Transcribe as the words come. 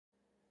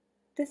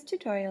This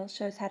tutorial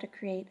shows how to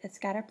create a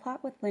scatter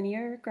plot with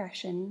linear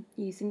regression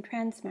using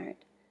tranSMART.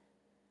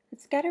 A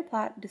scatter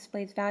plot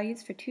displays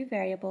values for two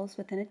variables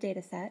within a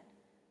dataset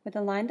with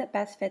a line that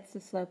best fits the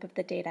slope of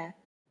the data.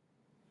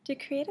 To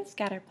create a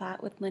scatter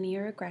plot with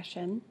linear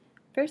regression,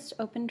 first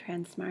open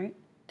tranSMART,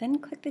 then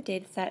click the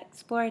Dataset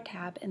Explorer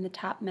tab in the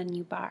top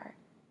menu bar.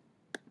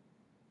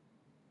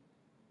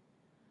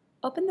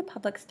 Open the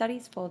Public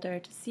Studies folder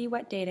to see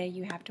what data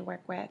you have to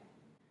work with.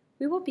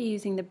 We will be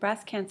using the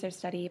breast cancer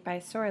study by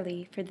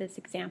Sorley for this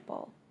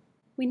example.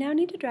 We now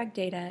need to drag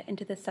data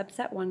into the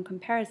Subset 1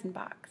 comparison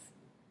box.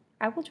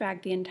 I will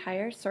drag the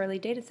entire Sorley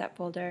dataset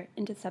folder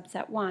into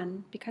Subset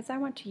 1 because I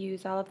want to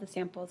use all of the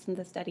samples in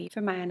the study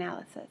for my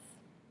analysis.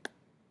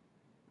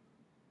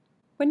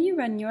 When you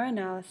run your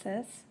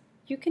analysis,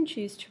 you can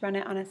choose to run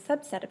it on a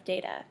subset of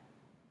data.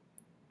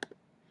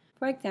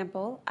 For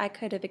example, I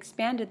could have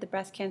expanded the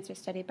breast cancer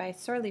study by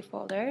Sorley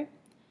folder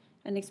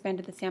and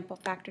expanded the sample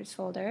factors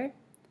folder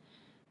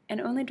and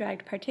only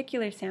dragged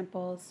particular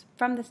samples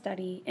from the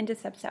study into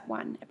subset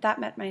 1 if that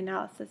met my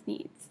analysis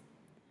needs.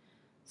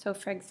 So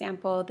for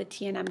example, the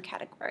T&M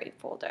category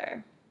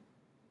folder.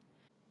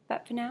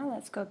 But for now,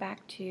 let's go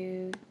back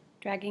to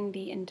dragging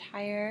the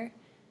entire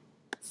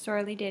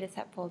Sorley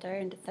dataset folder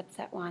into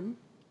subset 1.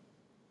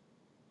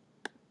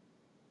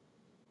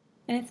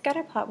 In a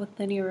scatter plot with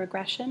linear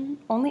regression,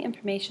 only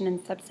information in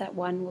subset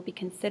 1 will be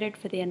considered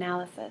for the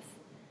analysis.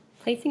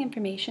 Placing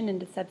information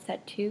into subset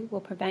 2 will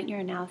prevent your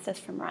analysis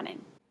from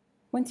running.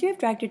 Once you have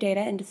dragged your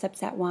data into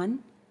subset 1,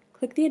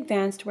 click the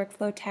Advanced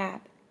Workflow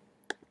tab.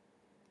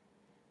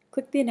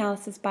 Click the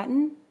Analysis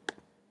button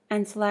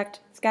and select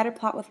Scatter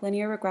Plot with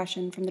Linear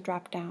Regression from the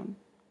drop-down.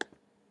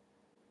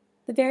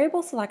 The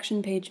variable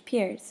selection page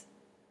appears.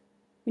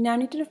 We now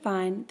need to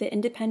define the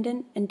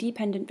independent and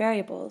dependent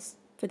variables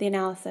for the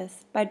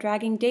analysis by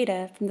dragging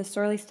data from the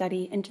Sorley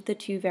study into the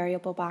two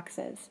variable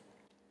boxes.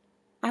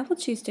 I will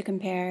choose to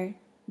compare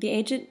the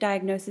agent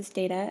diagnosis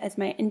data as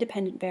my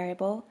independent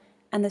variable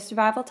and the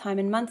survival time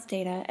in months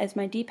data as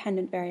my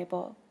dependent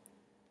variable.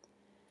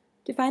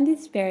 To find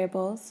these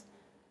variables,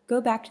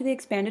 go back to the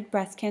Expanded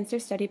Breast Cancer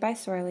Study by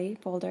Sorley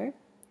folder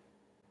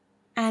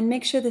and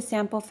make sure the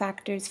Sample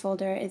Factors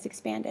folder is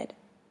expanded.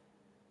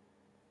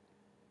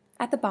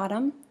 At the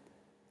bottom,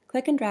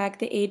 click and drag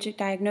the age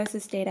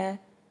diagnosis data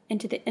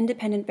into the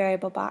independent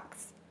variable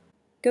box.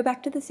 Go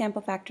back to the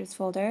Sample Factors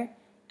folder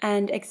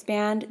and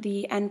expand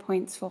the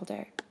Endpoints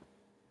folder.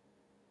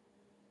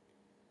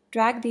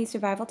 Drag the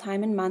survival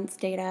time in months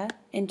data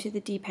into the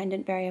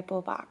dependent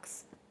variable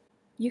box.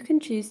 You can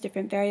choose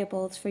different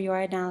variables for your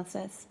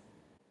analysis.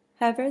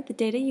 However, the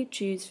data you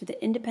choose for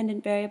the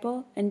independent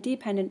variable and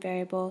dependent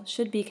variable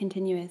should be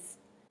continuous.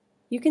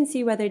 You can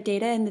see whether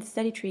data in the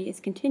study tree is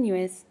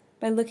continuous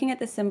by looking at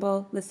the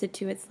symbol listed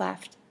to its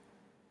left.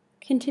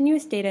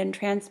 Continuous data in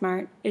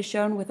tranSMART is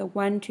shown with a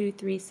 1, 2,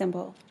 3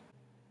 symbol.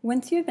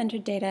 Once you have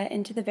entered data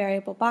into the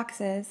variable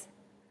boxes,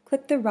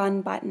 click the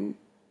Run button.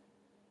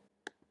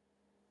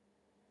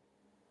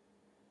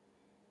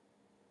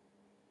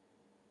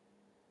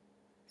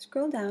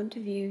 Scroll down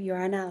to view your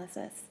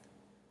analysis.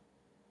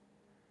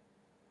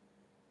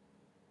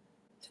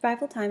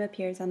 Survival time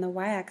appears on the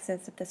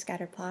y-axis of the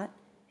scatter plot,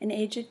 and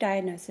age of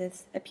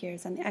diagnosis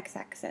appears on the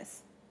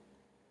x-axis.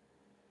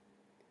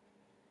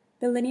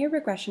 The linear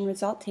regression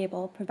result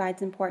table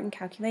provides important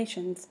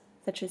calculations,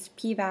 such as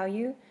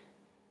p-value,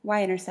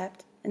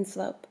 y-intercept, and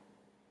slope.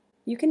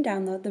 You can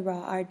download the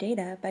raw R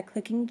data by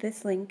clicking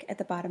this link at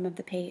the bottom of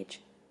the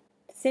page.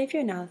 To save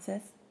your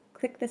analysis,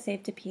 click the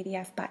Save to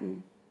PDF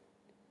button.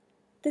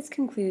 This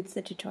concludes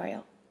the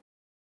tutorial.